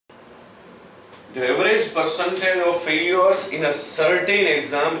The average percentage of failures in a certain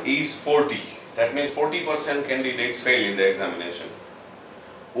exam is 40. That means 40% candidates fail in the examination.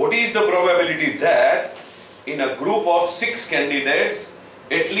 What is the probability that in a group of 6 candidates,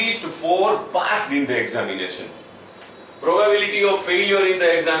 at least 4 passed in the examination? Probability of failure in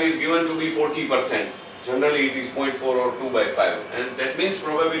the exam is given to be 40%. Generally it is 0.4 or 2 by 5. And that means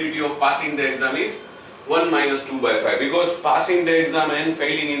probability of passing the exam is 1 minus 2 by 5. Because passing the exam and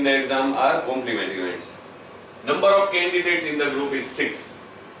failing in the exam are complement events. Number of candidates in the group is 6.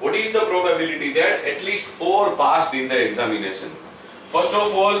 What is the probability that at least 4 passed in the examination? First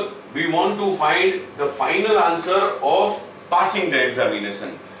of all, we want to find the final answer of passing the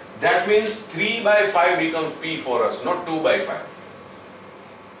examination. That means 3 by 5 becomes P for us, not 2 by 5.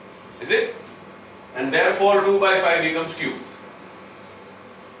 Is it? And therefore 2 by 5 becomes Q.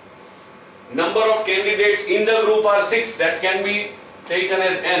 Number of candidates in the group are 6. That can be taken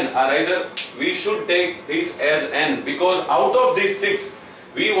as N, or either we should take this as N, because out of these 6,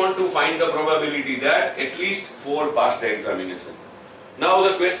 we want to find the probability that at least 4 pass the examination. Now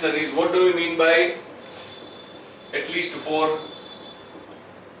the question is, what do we mean by at least 4?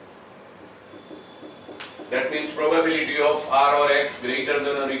 That means probability of R or X greater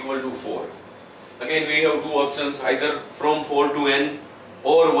than or equal to 4. Again we have 2 options, either from 4 to N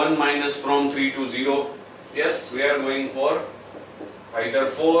or 1 minus from 3 to 0. Yes, we are going for either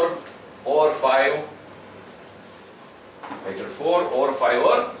 4 or 5. Either 4 or 5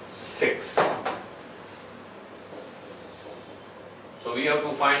 or 6. So we have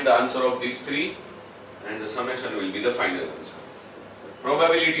to find the answer of these 3 and the summation will be the final answer.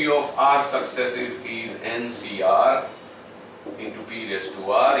 Probability of R successes is NCR into P raised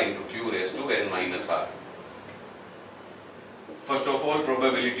to R into Q raised to N minus R. First of all,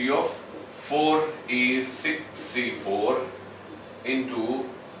 probability of 4 is 6C4 into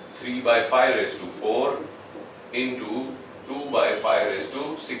 3 by 5 raised to 4 into 2 by 5 raised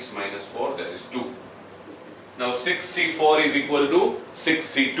to 6 minus 4, that is 2. Now 6C4 is equal to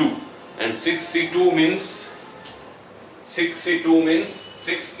 6C2, and 6C2 means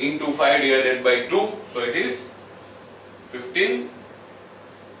 6 into 5 divided by 2, so it is 15.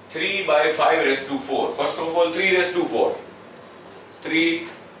 3 by 5 raised to 4. First of all, 3 raised to 4. 3,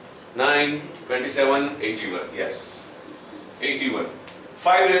 9, 27, 81. Yes, 81.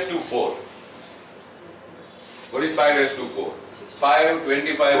 5 raised to 4. What is 5 raised to 4? 5,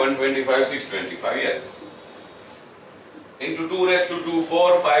 25, 125, 625. Yes. Into 2 raised to 2,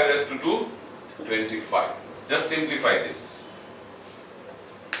 4, 5 raised to 2, 25. Just simplify this.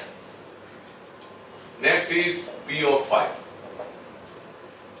 Next is P of 5.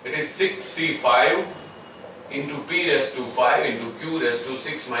 It is 6C5 into P raised to 5 into Q raised to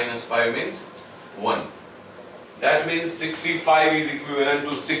 6 minus 5 means 1. That means 6C5 is equivalent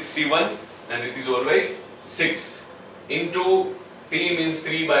to 6C1 and it is always 6 into P means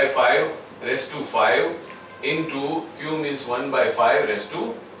 3 by 5 raised to 5 into Q means 1 by 5 raised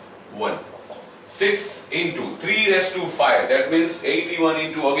to 1. 6 into 3 raised to 5, that means 81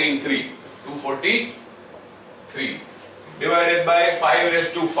 into again 3, 243, divided by 5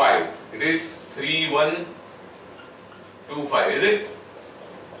 raised to 5, it is 3125, is it?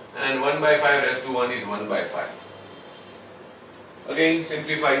 And 1 by 5 raised to 1 is 1 by 5. Again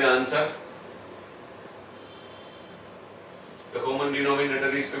simplify the answer. The common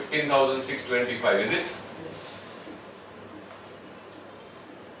denominator is 15,625, is it?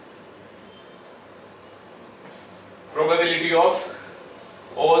 Probability of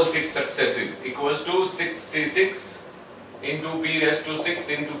all 6 successes equals to 6C6 into P raised to 6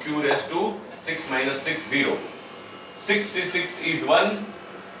 into Q raised to 6 minus 6, 0. 6C6 is 1,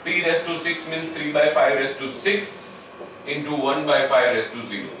 P raised to 6 means 3 by 5 raised to 6 into 1 by 5 raised to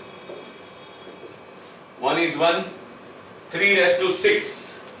 0. 1 is 1, 3 raised to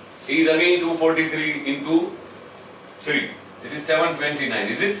 6 is again 243 into 3. It is 729,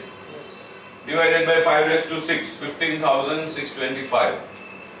 is it? Divided by 5 raised to 6, 15,625,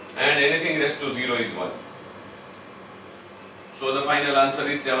 and anything raised to 0 is 1. So the final answer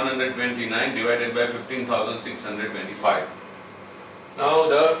is 729 divided by 15,625. Now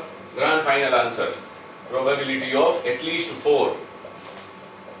the grand final answer, probability of at least 4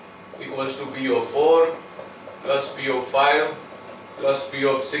 equals to P of 4 plus P of 5 plus P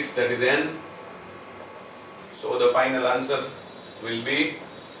of 6, that is N. So the final answer will be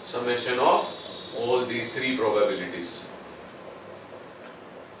summation of all these 3 probabilities.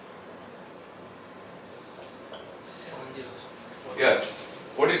 Yes.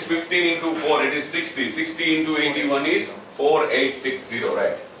 What is 15 into 4? It is 60. 60 into 81 is 4860,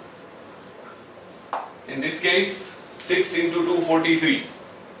 right? In this case, 6 into 243.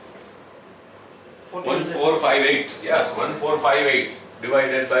 1458. Yes, 1458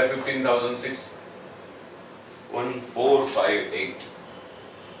 divided by 15,006. 1458.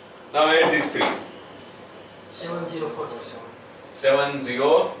 Now add these three. 7047.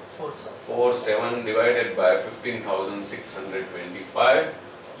 7047 divided by 15,625.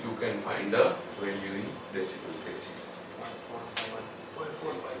 You can find the value in decimal places.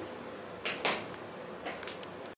 0.45.